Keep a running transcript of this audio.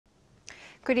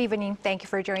Good evening. Thank you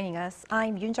for joining us.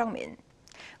 I'm Yoon Jung-min.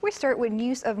 We start with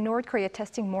news of North Korea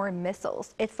testing more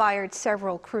missiles. It fired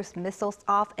several cruise missiles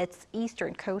off its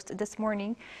eastern coast this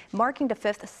morning, marking the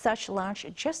fifth such launch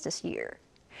just this year.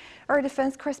 Our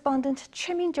defense correspondent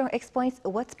Choi Min-jung explains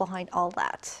what's behind all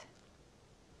that.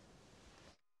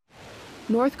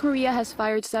 North Korea has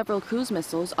fired several cruise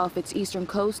missiles off its eastern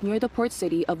coast near the port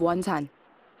city of Wonsan.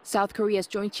 South Korea's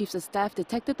Joint Chiefs of Staff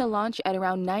detected the launch at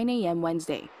around 9 a.m.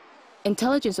 Wednesday.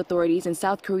 Intelligence authorities in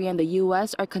South Korea and the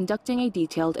U.S. are conducting a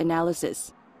detailed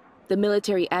analysis. The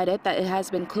military added that it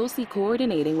has been closely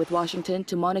coordinating with Washington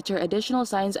to monitor additional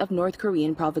signs of North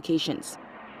Korean provocations.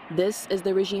 This is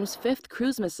the regime's fifth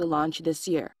cruise missile launch this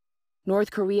year. North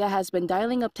Korea has been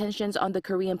dialing up tensions on the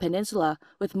Korean Peninsula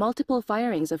with multiple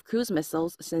firings of cruise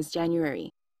missiles since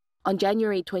January. On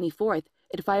January 24th,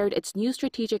 it fired its new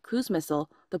strategic cruise missile,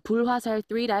 the Bulhwasal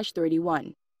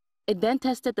 3-31. It then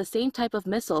tested the same type of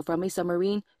missile from a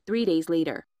submarine 3 days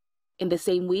later. In the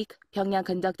same week, Pyongyang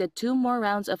conducted 2 more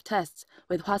rounds of tests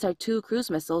with Hwasal-2 cruise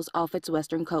missiles off its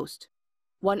western coast.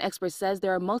 One expert says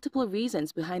there are multiple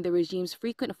reasons behind the regime's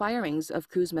frequent firings of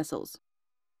cruise missiles.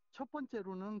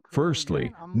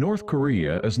 Firstly, North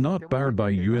Korea is not barred by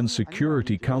UN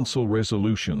Security Council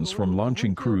resolutions from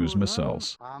launching cruise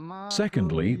missiles.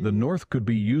 Secondly, the North could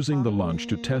be using the launch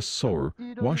to test Seoul,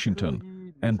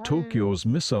 Washington, and Tokyo's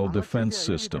missile defense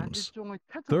systems.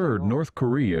 Third, North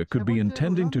Korea could be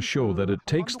intending to show that it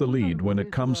takes the lead when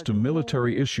it comes to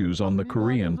military issues on the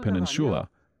Korean Peninsula,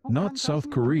 not South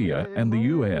Korea and the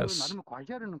U.S.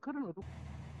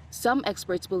 Some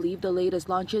experts believe the latest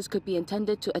launches could be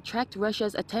intended to attract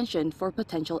Russia's attention for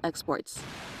potential exports.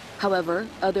 However,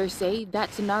 others say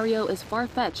that scenario is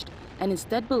far-fetched and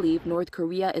instead believe North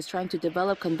Korea is trying to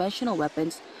develop conventional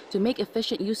weapons to make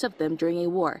efficient use of them during a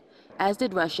war, as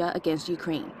did Russia against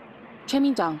Ukraine. Choi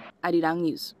Min-jung, Arirang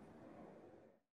News.